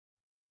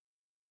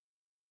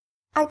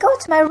I go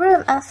to my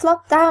room and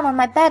flop down on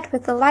my bed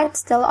with the light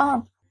still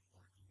on.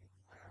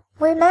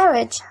 We're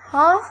married,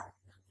 huh?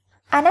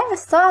 I never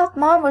thought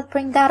Mom would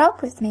bring that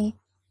up with me.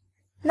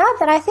 Now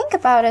that I think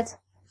about it,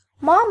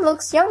 Mom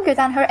looks younger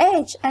than her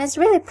age and is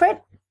really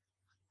pretty.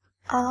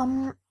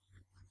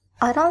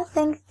 I don't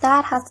think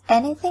that has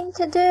anything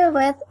to do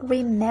with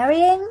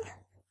remarrying.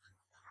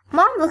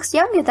 Mom looks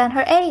younger than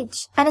her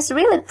age and is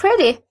really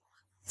pretty.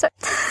 So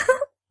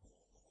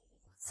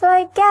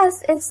I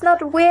guess it's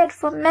not weird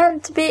for men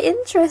to be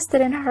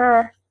interested in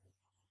her.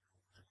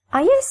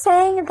 Are you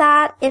saying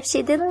that if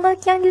she didn't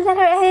look younger than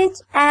her age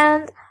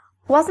and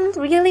wasn't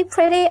really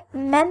pretty,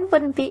 men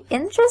wouldn't be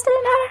interested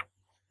in her?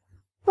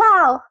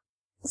 Wow,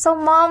 so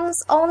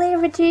Mom's only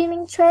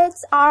redeeming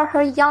traits are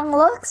her young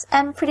looks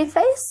and pretty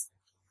face?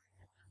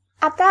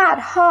 A dad,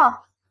 huh?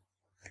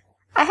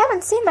 I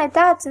haven't seen my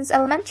dad since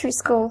elementary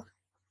school.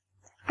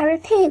 I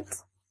repeat,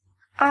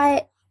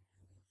 I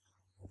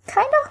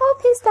kinda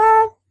hope he's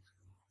dead,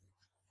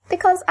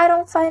 because I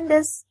don't find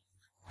this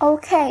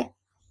okay.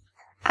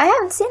 I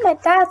haven't seen my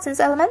dad since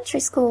elementary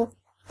school,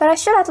 but I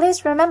should at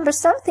least remember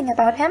something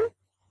about him.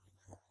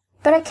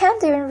 But I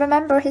can't even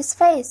remember his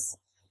face.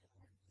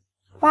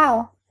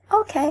 Wow,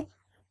 okay.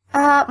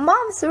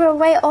 Mom threw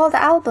away all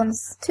the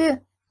albums,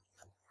 too.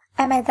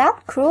 Am I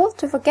that cruel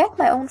to forget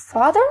my own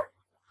father?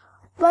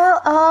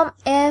 Well,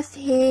 if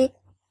he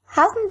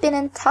hasn't been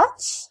in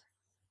touch,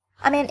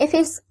 if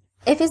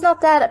he's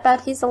not dead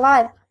but he's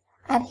alive,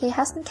 and he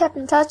hasn't kept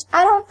in touch,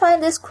 I don't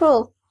find this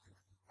cruel.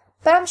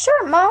 But I'm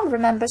sure Mom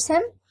remembers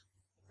him.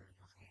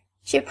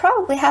 She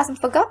probably hasn't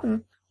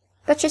forgotten,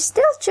 but she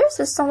still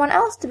chooses someone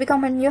else to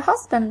become her new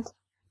husband.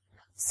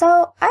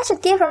 So I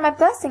should give her my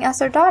blessing as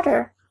her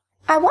daughter.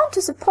 I want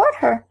to support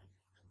her.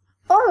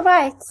 All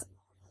right.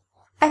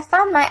 I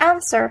found my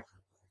answer.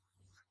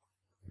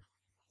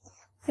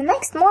 The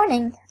next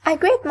morning, I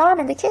greet Mom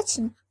in the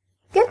kitchen.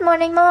 Good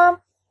morning,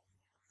 Mom.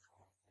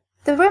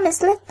 The room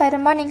is lit by the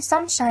morning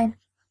sunshine.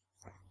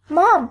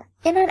 Mom,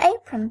 in an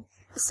apron.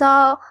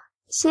 So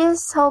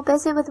she's so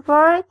busy with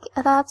work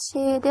that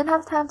she didn't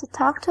have time to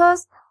talk to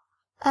us.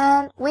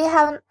 And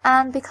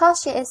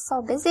because she is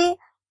so busy,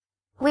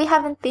 we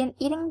haven't been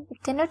eating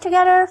dinner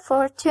together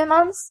for 2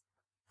 months.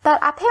 But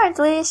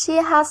apparently she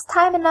has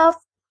time enough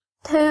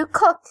to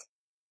cook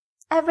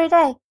every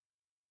day.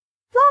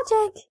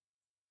 Logic!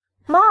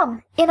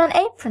 Mom, in an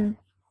apron,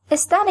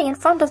 is standing in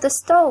front of the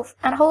stove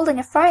and holding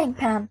a frying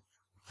pan.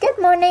 Good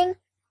morning.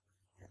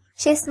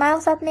 She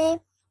smiles at me.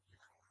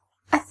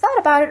 I thought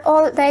about it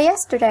all day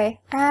yesterday,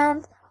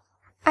 and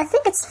I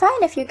think it's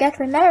fine if you get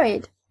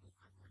remarried.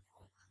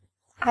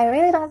 I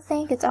really don't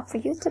think it's up for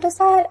you to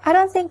decide. I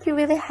don't think you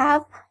really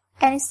have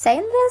any say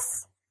in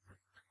this.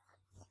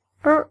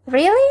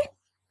 Really?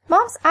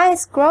 Mom's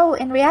eyes grow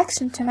in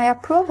reaction to my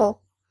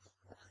approval.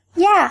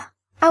 Yeah,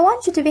 I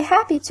want you to be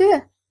happy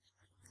too.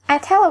 I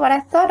tell her what I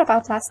thought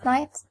about last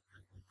night.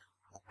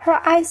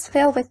 Her eyes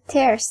fill with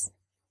tears.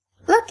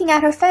 Looking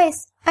at her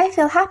face, I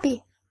feel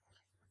happy.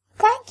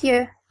 Thank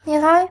you,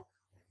 Mirai.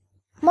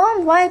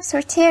 Mom wipes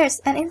her tears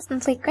and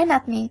instantly grins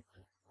at me.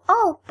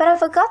 Oh, but I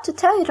forgot to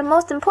tell you the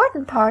most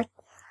important part.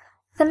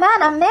 The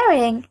man I'm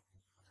marrying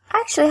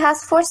actually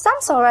has 4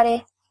 sons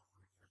already.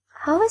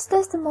 How is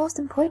this the most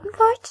important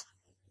part?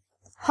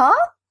 Huh?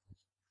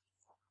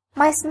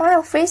 My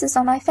smile freezes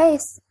on my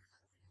face.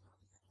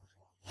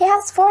 He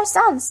has 4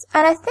 sons,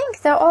 and I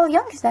think they're all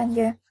younger than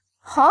you.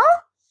 Huh?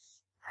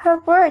 Her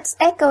words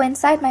echo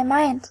inside my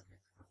mind.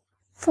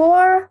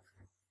 4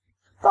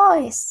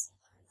 boys.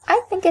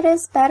 I think it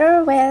is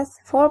better with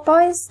 4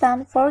 boys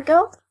than 4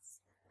 girls.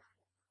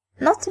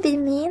 Not to be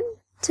mean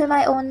to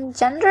my own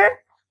gender,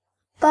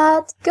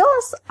 but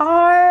girls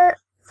are,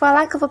 for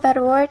lack of a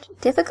better word,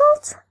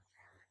 difficult.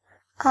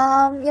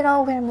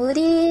 We're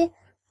moody,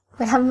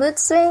 we have mood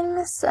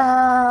swings,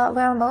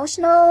 we're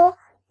emotional,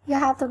 you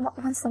have the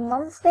once a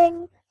month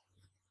thing.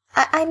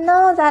 I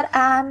know that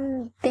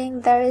I'm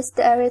being very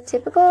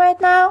stereotypical right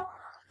now,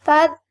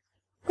 but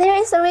there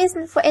is a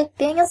reason for it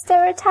being a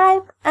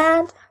stereotype,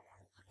 and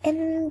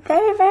in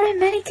very, very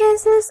many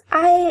cases,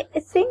 I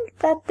think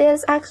that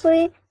this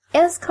actually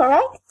is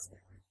correct.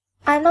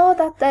 I know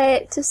that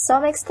they, to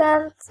some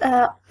extent,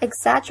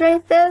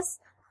 exaggerate this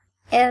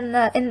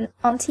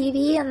on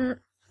TV and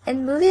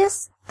in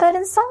movies, but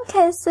in some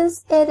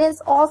cases, it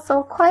is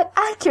also quite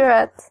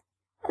accurate.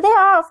 There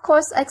are, of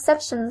course,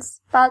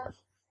 exceptions, but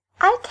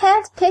I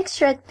can't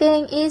picture it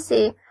being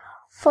easy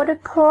for the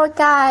poor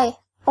guy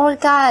or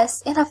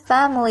guys in a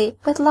family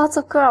with lots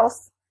of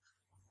girls.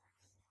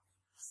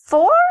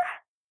 4?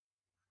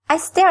 I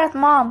stare at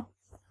Mom.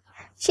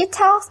 She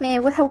tells me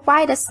with her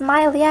widest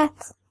smile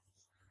yet.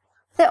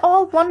 They're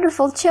all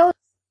wonderful children.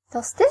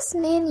 Does this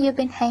mean you've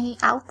been hanging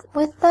out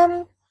with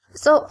them?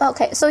 So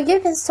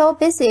you've been so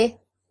busy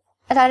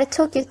that it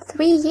took you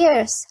 3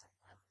 years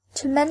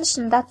to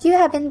mention that you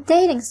have been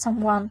dating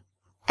someone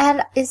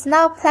and is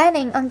now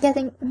planning on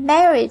getting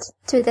married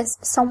to this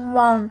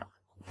someone.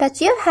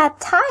 But you've had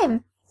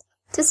time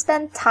to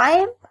spend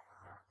time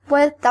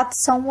with that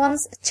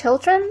someone's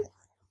children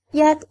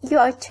Yet you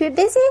are too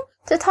busy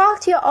to talk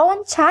to your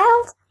own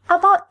child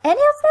about any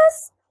of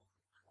this?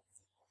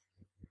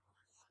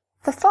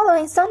 The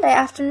following Sunday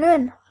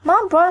afternoon,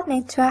 Mom brought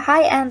me to a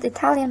high-end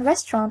Italian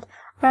restaurant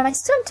where my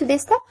soon-to-be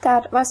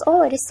stepdad was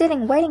already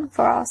sitting waiting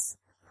for us.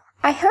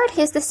 I heard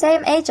he's the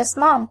same age as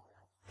Mom,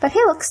 but he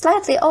looks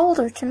slightly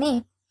older to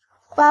me.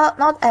 Well,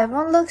 not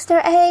everyone looks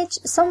their age.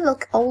 Some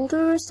look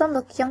older, some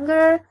look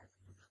younger,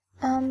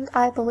 and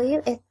I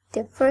believe it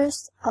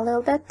differs a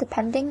little bit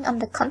depending on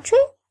the country.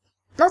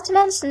 Not to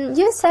mention,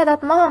 you said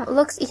that Mom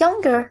looks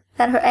younger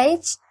than her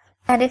age,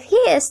 and if he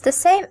is the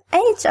same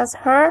age as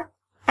her,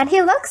 and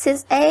he looks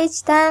his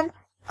age, then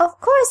of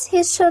course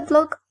he should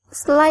look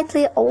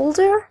slightly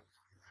older.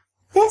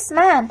 This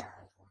man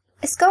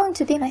is going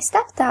to be my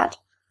stepdad.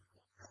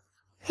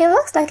 He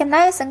looks like a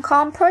nice and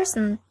calm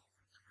person.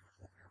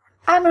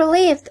 I'm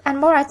relieved and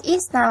more at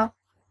ease now.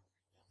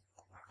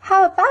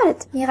 How about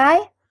it,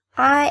 Mirai?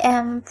 I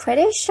am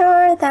pretty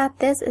sure that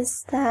this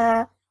is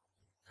the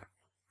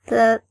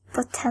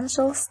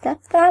potential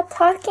stepdad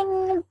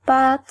talking,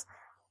 but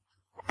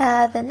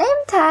the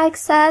name tag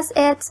says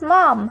it's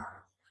Mom.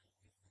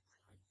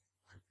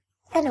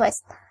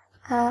 Anyways,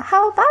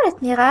 how about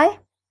it, Mirai?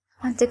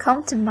 Want to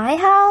come to my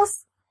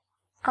house?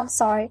 I'm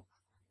sorry,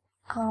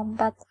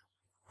 but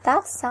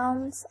that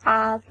sounds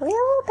a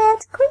little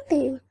bit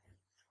creepy.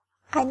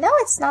 I know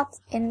it's not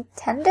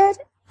intended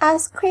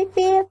as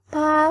creepy,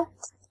 but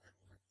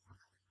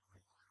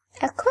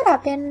it could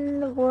have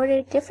been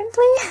worded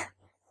differently.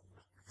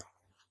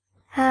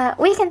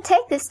 We can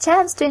take this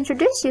chance to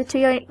introduce you to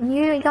your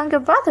new younger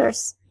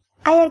brothers.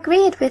 I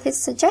agreed with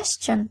his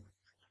suggestion.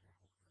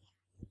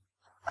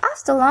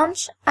 After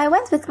lunch, I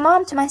went with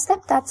Mom to my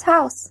stepdad's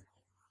house.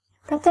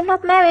 But they're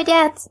not married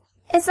yet.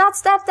 It's not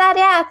stepdad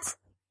yet.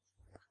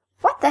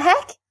 What the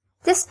heck?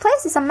 This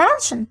place is a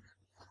mansion.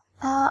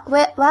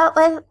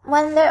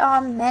 When there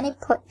are many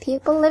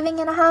people living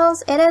in a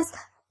house, it is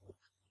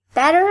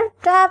better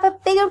to have a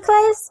bigger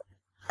place.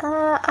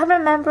 I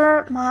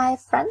remember my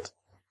friend.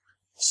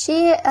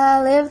 She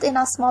lived in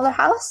a smaller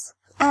house,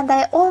 and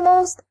I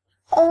almost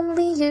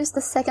only used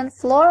the second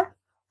floor.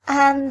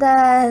 And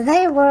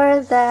they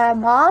were the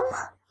mom,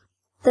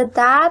 the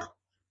dad,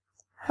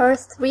 her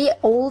 3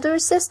 older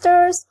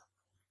sisters,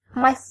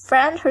 my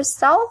friend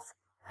herself,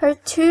 her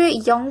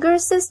 2 younger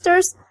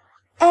sisters,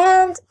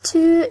 and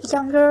 2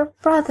 younger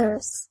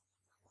brothers.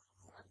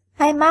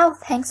 My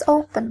mouth hangs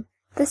open.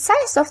 The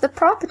size of the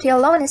property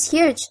alone is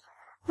huge.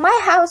 My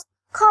house,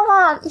 come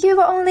on, you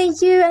were only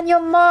you and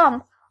your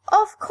mom.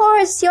 Of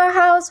course your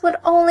house would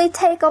only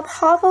take up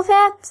half of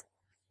it.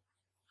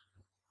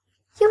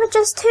 You were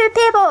just 2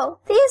 people.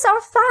 These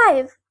are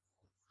 5.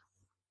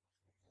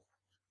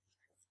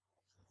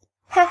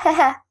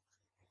 Hehehe.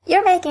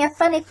 You're making a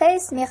funny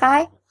face,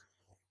 Mirai.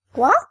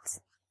 What?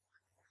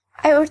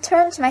 I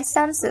returned to my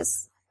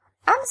senses.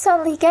 I'm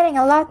suddenly getting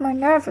a lot more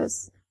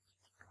nervous.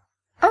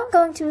 I'm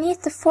going to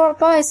meet the 4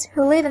 boys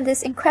who live in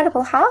this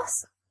incredible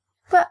house?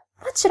 But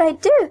what should I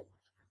do?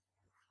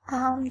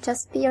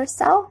 Just be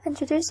yourself,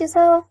 introduce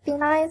yourself, be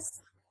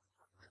nice.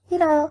 You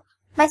know,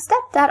 my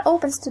stepdad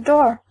opens the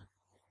door.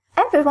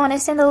 Everyone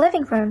is in the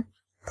living room.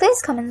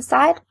 Please come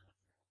inside.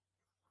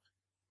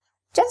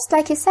 Just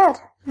like he said,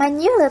 my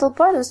new little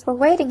brothers were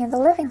waiting in the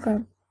living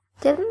room.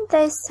 Didn't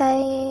they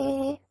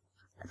say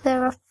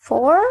there were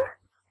 4?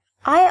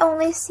 I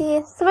only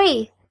see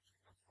 3.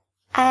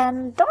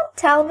 And don't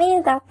tell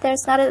me that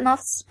there's not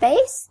enough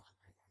space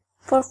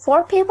for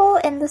 4 people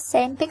in the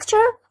same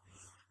picture,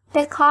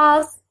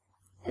 because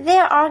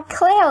there are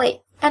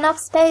clearly enough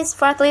space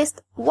for at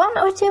least 1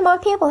 or 2 more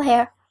people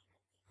here.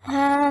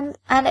 And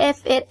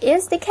if it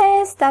is the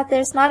case that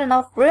there's not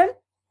enough room,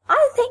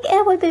 I think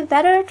it would be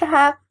better to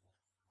have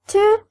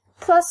 2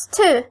 plus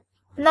 2,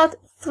 not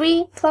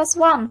 3 plus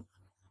 1.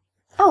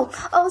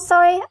 Oh,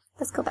 sorry.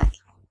 Let's go back.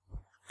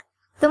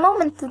 The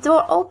moment the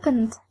door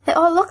opened, they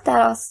all looked at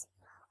us.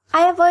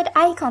 I avoid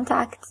eye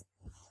contact.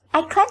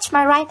 I clench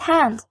my right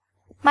hand.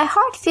 My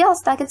heart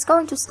feels like it's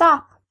going to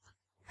stop.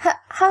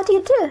 How do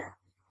you do?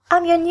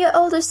 I'm your new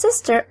older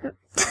sister.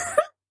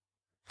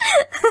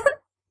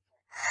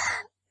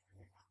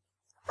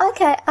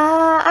 Okay,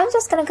 I'm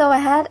just gonna go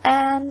ahead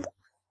and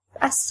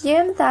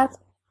assume that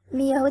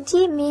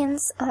Miyoji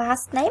means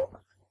last name,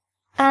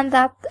 and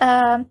that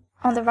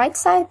on the right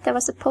side there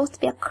was supposed to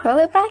be a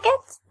curly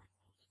bracket,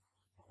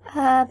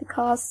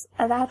 because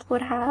that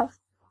would have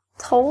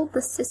told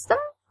the system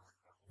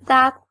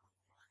that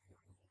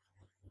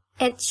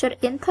it should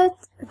input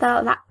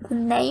the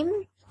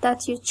name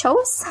that you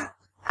chose.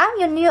 I'm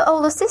your new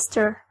older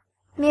sister,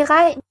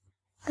 Mirai,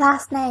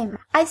 last name.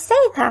 I say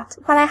that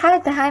while I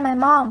hide behind my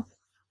mom.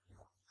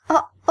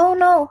 Oh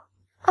no,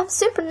 I'm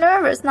super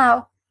nervous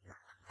now.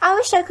 I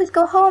wish I could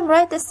go home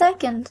right this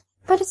second,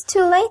 but it's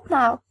too late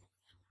now.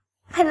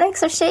 My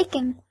legs are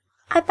shaking.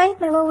 I bite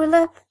my lower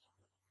lip.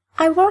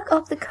 I work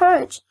up the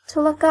courage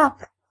to look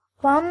up.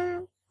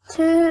 1,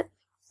 2,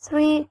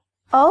 3,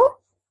 oh?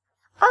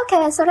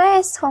 Okay, so there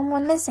is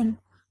someone missing.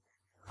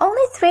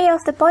 Only 3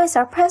 of the boys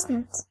are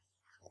present.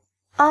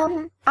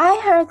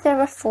 I heard there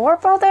were 4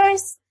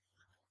 brothers.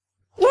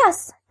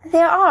 Yes,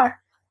 there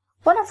are.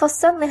 One of us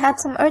suddenly had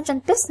some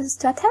urgent business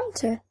to attend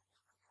to.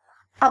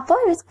 A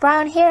boy with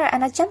brown hair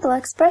and a gentle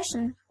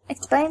expression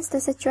explains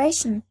the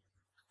situation.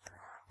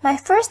 My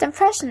first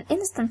impression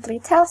instantly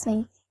tells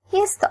me he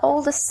is the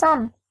oldest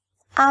son.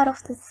 Out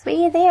of the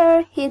three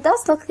there, he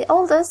does look the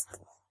oldest.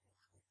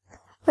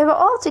 We were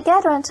all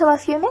together until a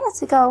few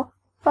minutes ago,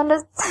 when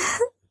the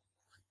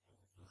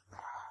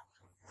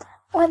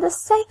when the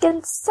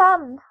second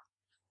son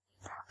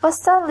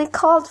was suddenly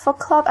called for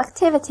club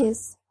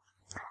activities.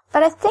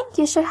 But I think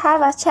you should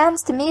have a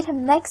chance to meet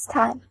him next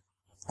time.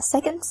 A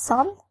second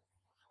son?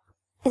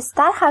 Is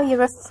that how you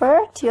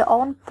refer to your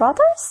own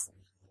brothers?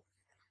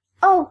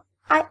 Oh,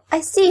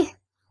 I see.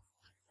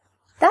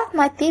 That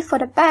might be for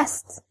the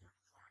best.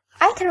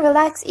 I can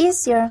relax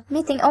easier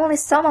meeting only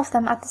some of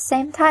them at the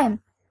same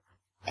time.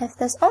 If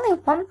there's only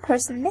one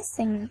person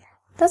missing,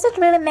 does it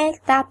really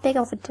make that big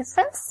of a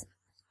difference?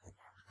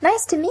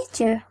 Nice to meet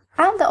you.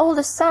 I'm the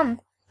oldest son,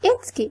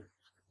 Itsuki.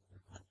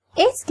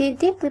 Itsuki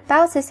deeply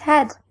bows his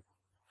head.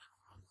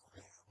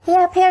 He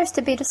appears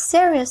to be the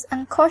serious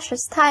and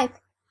cautious type.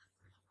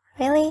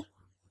 Really?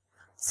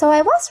 So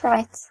I was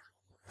right.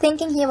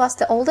 Thinking he was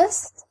the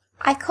oldest,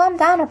 I calmed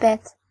down a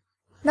bit,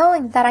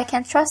 knowing that I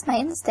can trust my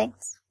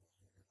instincts.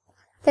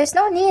 There's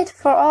no need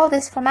for all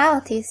this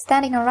formality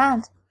standing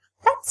around.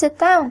 Let's sit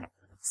down.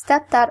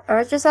 Stepdad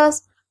urges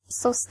us,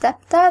 so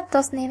Stepdad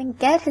doesn't even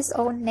get his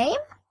own name?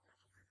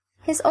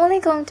 He's only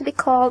going to be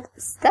called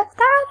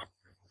Stepdad?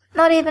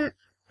 Not even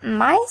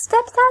my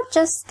stepdad,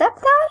 just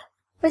Stepdad?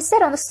 We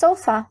sit on the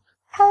sofa.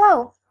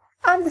 Hello,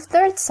 I'm the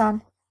third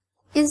son,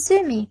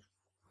 Izumi.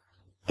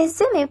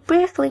 Izumi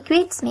briefly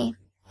greets me.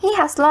 He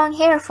has long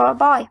hair for a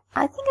boy.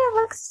 I think it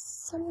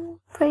looks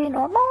pretty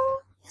normal.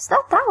 Is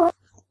that one?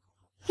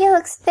 He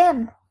looks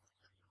thin.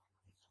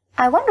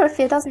 I wonder if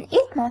he doesn't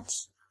eat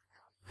much.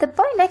 The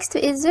boy next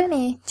to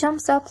Izumi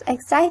jumps up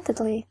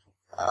excitedly.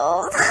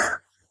 Oh.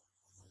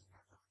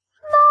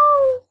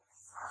 No!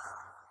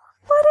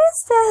 What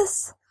is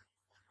this?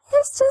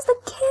 He's just a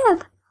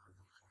kid.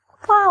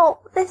 Wow,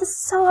 this is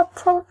so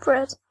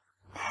appropriate.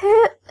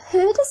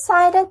 Who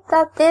decided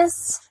that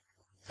this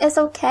is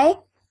okay?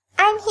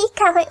 I'm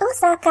Hikaru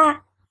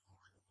Usaka.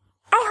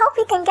 I hope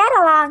we can get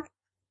along.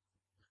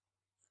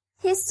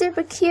 He's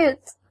super cute.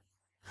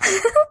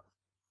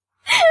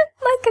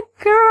 Like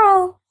a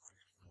girl.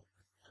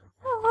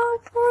 Oh,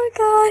 poor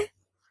guy.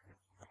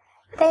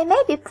 They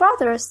may be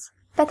brothers,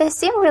 but they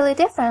seem really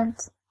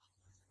different.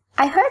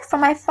 I heard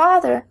from my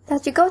father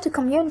that you go to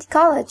community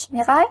college,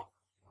 Mirai?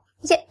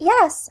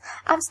 Yes,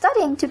 I'm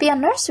studying to be a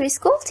nursery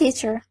school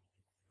teacher.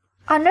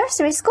 A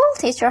nursery school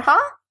teacher,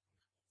 huh?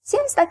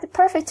 Seems like the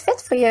perfect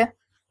fit for you.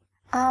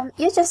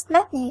 You just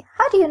met me.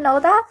 How do you know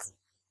that?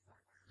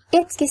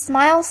 Itsuki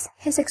smiles.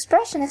 His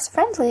expression is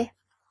friendly.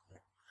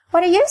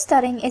 What are you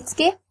studying,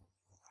 Itsuki?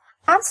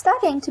 I'm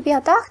studying to be a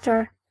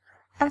doctor.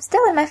 I'm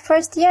still in my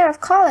first year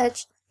of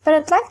college, but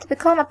I'd like to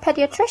become a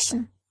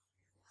pediatrician.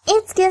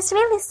 Itsuki is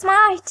really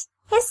smart.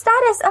 He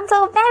studies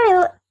until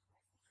very...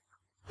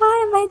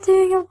 Why am I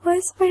doing a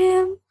voice for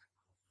him?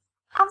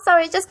 I'm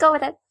sorry, just go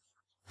with it.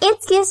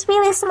 Itsuki is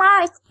really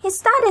smart. He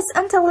studies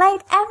until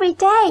late every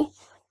day.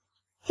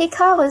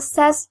 Hikaru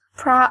says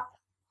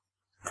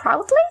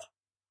proudly?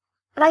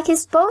 Like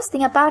he's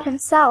boasting about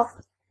himself.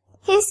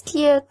 He's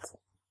cute.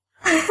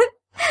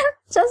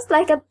 Just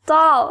like a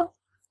doll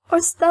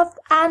or stuffed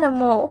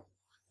animal.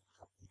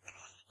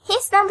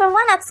 He's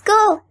 #1 at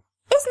school.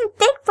 Isn't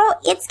Big Bro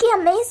Itsuki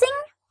amazing?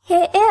 He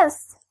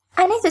is.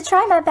 I need to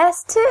try my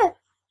best too.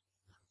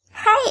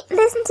 Hey,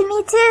 listen to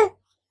me too.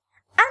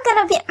 I'm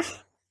gonna be...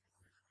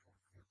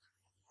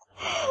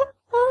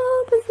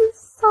 Oh, this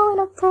is so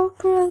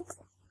inappropriate.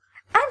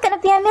 I'm gonna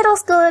be a middle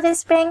schooler this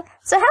spring,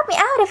 so help me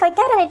out if I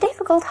get any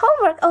difficult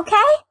homework,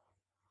 okay?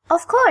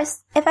 Of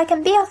course, if I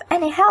can be of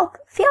any help,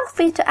 feel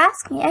free to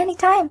ask me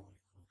anytime.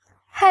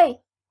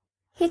 Hey,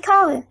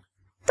 Hikaru,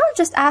 don't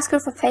just ask her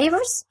for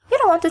favors. You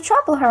don't want to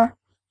trouble her.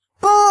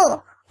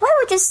 Boo! Why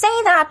would you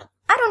say that?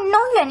 I don't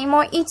know you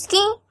anymore,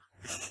 Itsuki.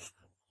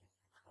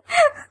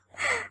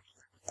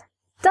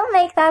 Don't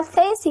make that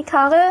face,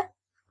 Hikaru.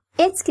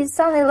 Itsuki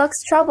suddenly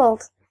looks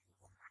troubled.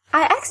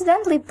 I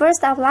accidentally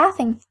burst out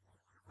laughing.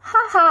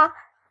 Haha,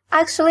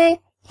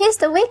 actually, he's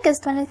the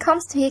weakest when it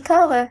comes to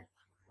Hikaru.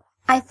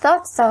 I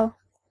thought so.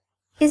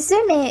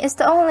 Izumi is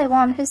the only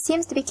one who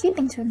seems to be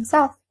keeping to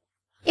himself.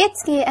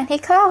 Itsuki and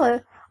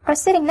Hikaru are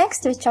sitting next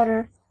to each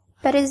other,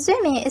 but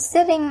Izumi is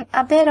sitting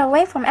a bit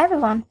away from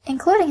everyone,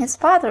 including his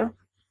father.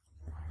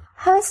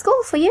 How is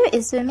school for you,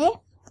 Izumi?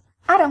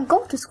 I don't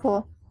go to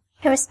school,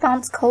 he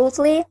responds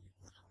coldly.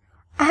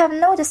 I have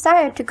no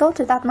desire to go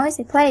to that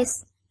noisy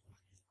place.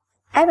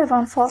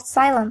 Everyone falls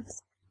silent.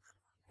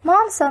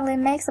 Mom suddenly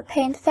makes a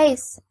pained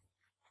face.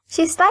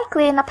 She's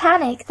likely in a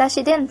panic that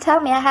she didn't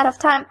tell me ahead of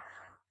time.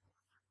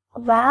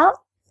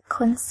 Well,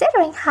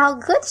 considering how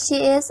good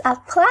she is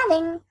at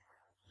planning,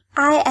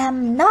 I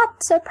am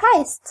not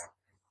surprised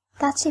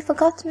that she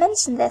forgot to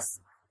mention this.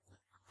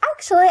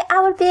 Actually,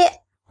 I would be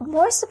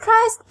more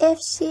surprised if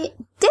she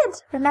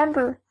did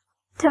remember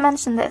to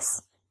mention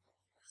this.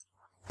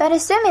 But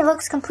Izumi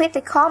looks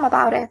completely calm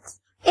about it.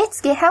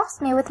 Itsuki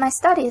helps me with my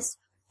studies,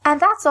 and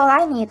that's all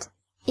I need.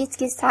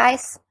 Itsuki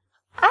sighs.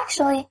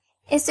 Actually,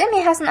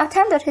 Izumi hasn't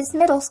attended his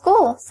middle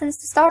school since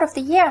the start of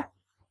the year.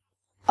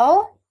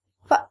 Oh?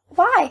 But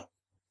why?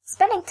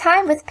 Spending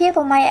time with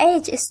people my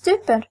age is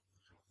stupid.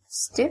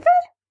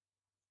 Stupid?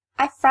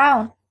 I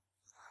frown.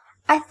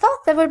 I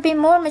thought there would be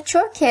more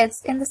mature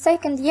kids in the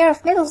second year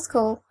of middle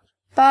school,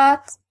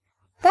 but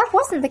that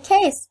wasn't the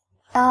case.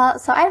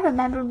 So I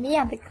remember me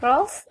and the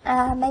girls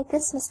made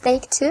this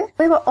mistake too.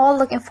 We were all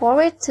looking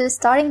forward to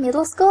starting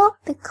middle school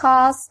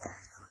because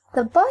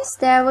the boys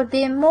there would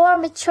be more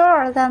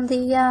mature than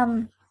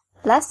the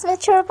less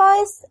mature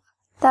boys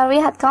that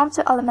we had gone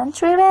to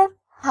elementary with.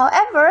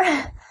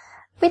 However,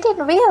 we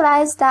didn't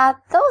realize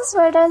that those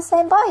were the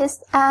same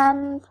boys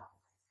and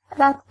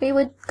that we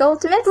would go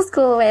to middle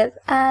school with.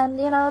 And,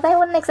 you know, they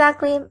wouldn't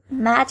exactly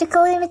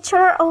magically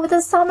mature over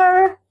the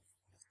summer.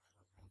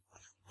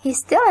 He's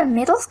still in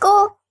middle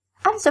school?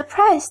 I'm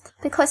surprised,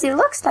 because he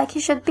looks like he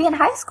should be in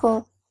high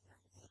school.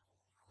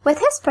 With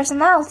his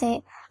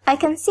personality, I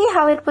can see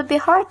how it would be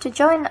hard to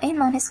join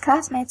in on his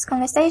classmates'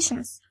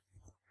 conversations.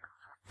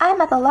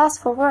 I'm at a loss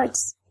for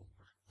words.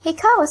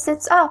 Hikawa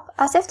sits up,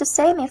 as if to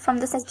save me from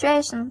the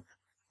situation.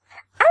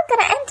 I'm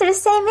gonna enter the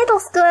same middle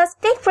school as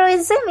Big Bro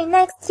Izumi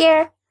next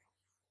year.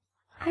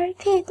 I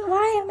repeat,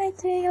 why am I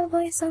doing a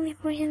voice only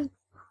for him?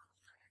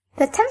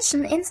 The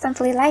tension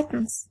instantly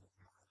lightens.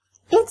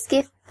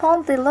 Itsuki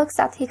fondly looks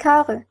at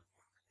Hikaru.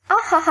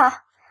 Ahaha,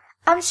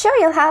 I'm sure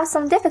you'll have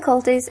some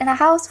difficulties in a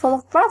house full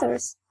of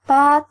brothers,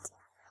 but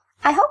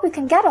I hope we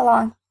can get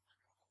along.